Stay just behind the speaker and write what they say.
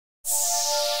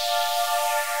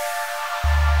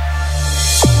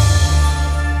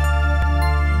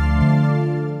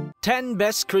10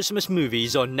 best Christmas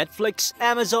movies on Netflix,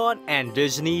 Amazon, and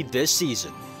Disney this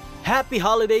season. Happy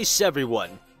holidays, everyone!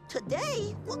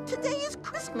 Today? Well, today is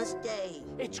Christmas Day.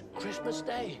 It's Christmas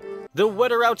Day. The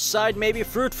weather outside may be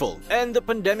fruitful, and the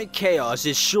pandemic chaos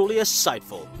is surely a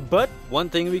sightful. But one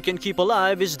thing we can keep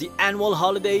alive is the annual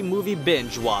holiday movie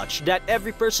binge watch that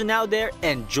every person out there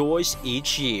enjoys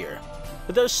each year.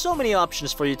 There's so many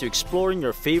options for you to explore in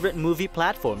your favorite movie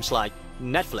platforms like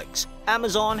Netflix,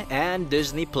 Amazon, and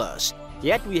Disney+.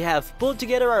 Yet we have pulled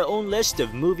together our own list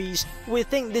of movies we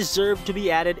think deserve to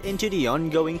be added into the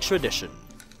ongoing tradition.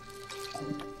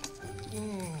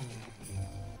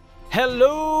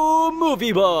 Hello,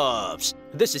 movie buffs!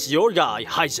 This is your guy,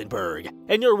 Heisenberg,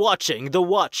 and you're watching The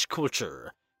Watch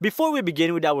Culture. Before we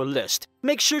begin with our list,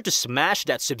 make sure to smash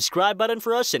that subscribe button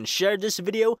for us and share this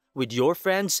video with your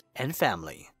friends and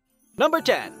family. Number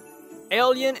 10.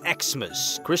 Alien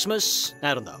Xmas. Christmas?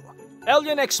 I don't know.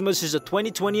 Alien Xmas is a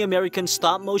 2020 American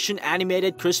stop-motion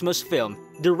animated Christmas film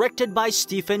directed by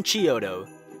Stephen Chiodo.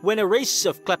 When a race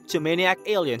of kleptomaniac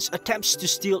aliens attempts to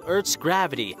steal Earth's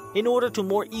gravity in order to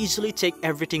more easily take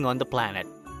everything on the planet,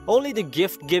 only the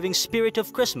gift-giving spirit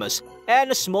of Christmas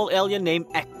and a small alien named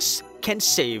X can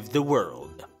save the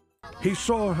world. He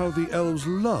saw how the elves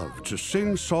loved to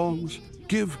sing songs,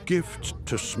 give gifts,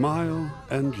 to smile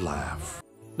and laugh.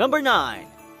 Number 9.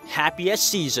 Happiest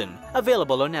Season,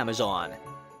 available on Amazon.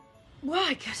 Well,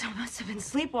 I guess I must have been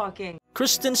sleepwalking.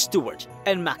 Kristen Stewart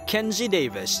and Mackenzie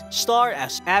Davis star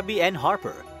as Abby and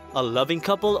Harper, a loving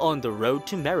couple on the road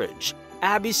to marriage.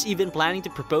 Abby's even planning to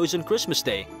propose on Christmas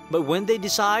Day, but when they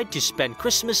decide to spend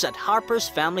Christmas at Harper's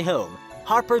family home,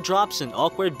 Harper drops an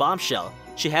awkward bombshell.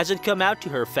 She hasn't come out to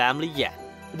her family yet.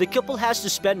 The couple has to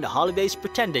spend the holidays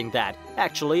pretending that,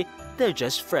 actually, they're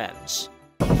just friends.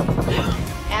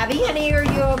 Abby, honey, are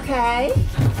you okay?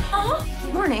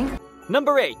 Morning.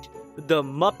 Number 8. The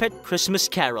Muppet Christmas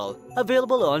Carol,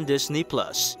 available on Disney+.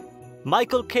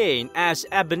 Michael Caine as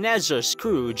Ebenezer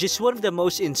Scrooge is one of the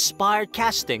most inspired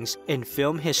castings in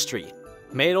film history,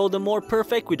 made all the more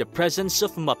perfect with the presence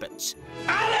of Muppets.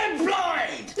 Unemployed!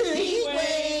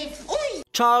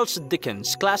 Charles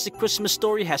Dickens' classic Christmas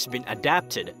story has been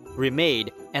adapted,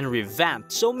 remade, and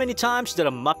revamped so many times that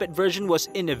a Muppet version was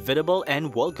inevitable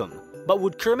and welcome. But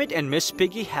would Kermit and Miss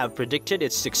Piggy have predicted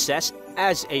its success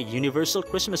as a universal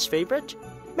Christmas favorite?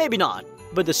 Maybe not,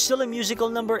 but the silly musical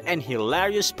number and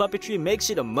hilarious puppetry makes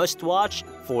it a must-watch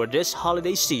for this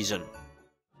holiday season.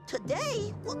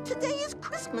 Today? Well, today is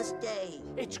Christmas Day.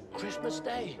 It's Christmas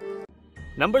Day.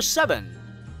 Number 7.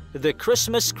 The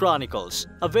Christmas Chronicles,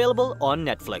 available on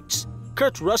Netflix.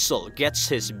 Kurt Russell gets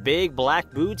his big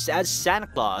black boots as Santa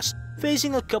Claus,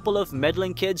 facing a couple of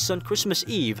meddling kids on Christmas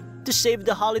Eve to save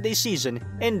the holiday season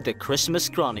in The Christmas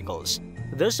Chronicles.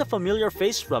 There's a familiar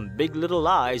face from Big Little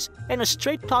Lies and a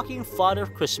straight-talking Father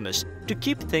Christmas to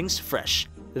keep things fresh.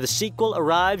 The sequel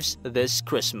arrives this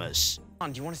Christmas.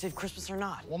 Do you want to save Christmas or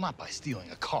not? Well, not by stealing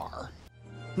a car.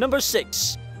 Number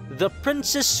 6. The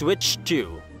Princess Switch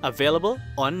 2, available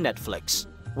on Netflix.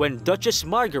 When Duchess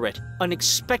Margaret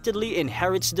unexpectedly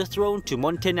inherits the throne to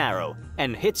Montenaro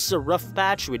and hits a rough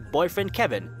patch with boyfriend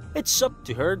Kevin, it's up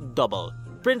to her double,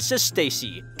 Princess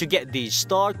Stacy, to get these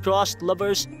star-crossed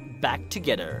lovers back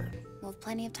together. We'll have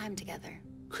plenty of time together.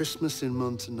 Christmas in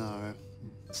Montenaro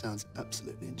sounds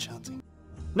absolutely enchanting.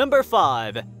 Number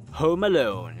 5. Home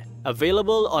Alone,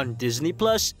 available on Disney+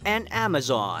 and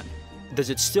Amazon. Does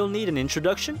it still need an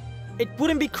introduction? It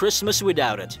wouldn't be Christmas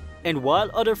without it. And while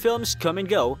other films come and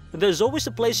go, there's always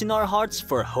a place in our hearts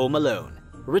for Home Alone.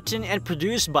 Written and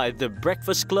produced by The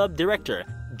Breakfast Club director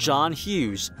John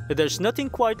Hughes, there's nothing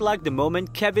quite like the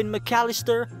moment Kevin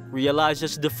McAllister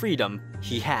realizes the freedom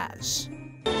he has.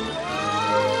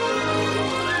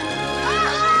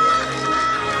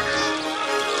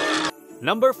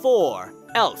 Number 4.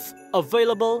 Elf,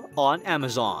 available on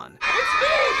Amazon. It's me,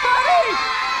 Buddy!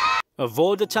 Of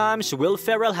all the times Will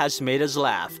Ferrell has made us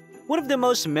laugh, one of the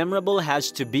most memorable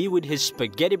has to be with his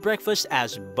spaghetti breakfast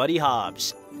as Buddy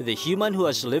Hobbs, the human who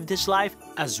has lived his life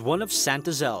as one of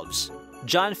Santa's elves.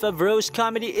 Jon Favreau's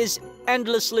comedy is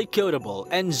endlessly quotable,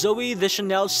 and Zooey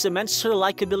Deschanel cements her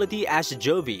likability as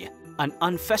Jovi, an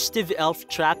unfestive elf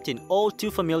trapped in all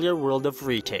too familiar world of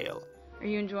retail. Are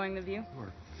you enjoying the view?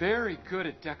 We're very good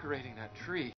at decorating that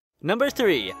tree. Number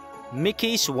 3.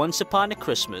 Mickey's Once Upon a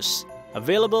Christmas,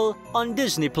 available on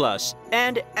Disney+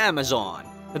 and Amazon.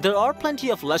 There are plenty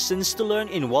of lessons to learn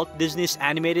in Walt Disney's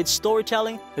animated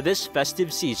storytelling this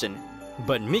festive season.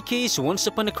 But Mickey's Once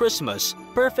Upon a Christmas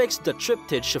perfects the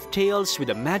triptych of tales with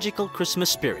a magical Christmas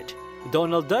spirit.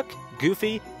 Donald Duck,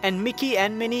 Goofy, and Mickey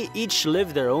and Minnie each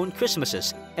live their own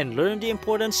Christmases and learn the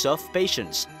importance of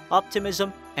patience,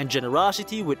 optimism, and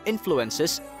generosity with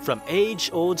influences from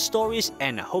age-old stories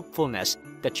and hopefulness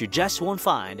that you just won't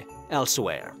find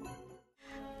elsewhere.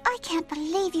 I can't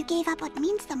believe you gave up what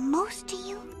means the most to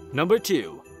you. Number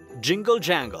 2. Jingle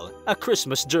Jangle, A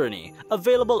Christmas Journey,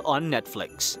 available on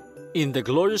Netflix. In the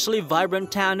gloriously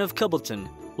vibrant town of Cobbleton,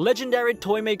 legendary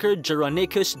toymaker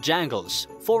Geronicus Jangle's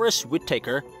Forrest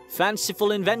Whitaker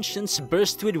fanciful inventions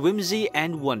burst with whimsy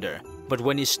and wonder. But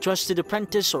when his trusted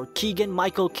apprentice or Keegan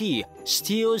Michael Key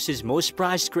steals his most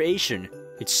prized creation,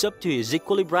 it's up to his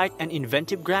equally bright and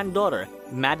inventive granddaughter,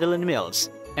 Madeline Mills,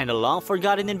 and a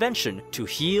long-forgotten invention to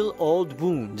heal old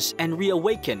wounds and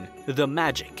reawaken the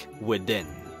magic within.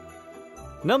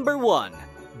 Number 1.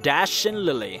 Dash and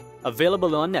Lily,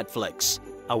 available on Netflix.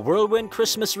 A whirlwind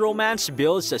Christmas romance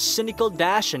builds a cynical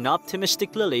Dash and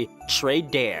optimistic Lily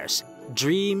trade dares,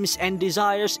 dreams, and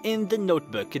desires in the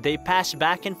notebook they pass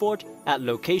back and forth at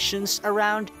locations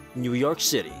around New York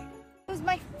City. It was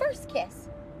my first kiss,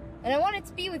 and I wanted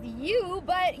to be with you,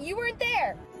 but you weren't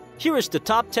there. Here is the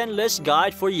top 10 list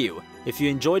guide for you. If you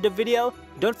enjoyed the video,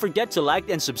 don't forget to like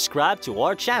and subscribe to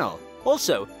our channel.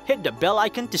 Also, hit the bell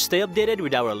icon to stay updated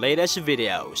with our latest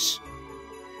videos.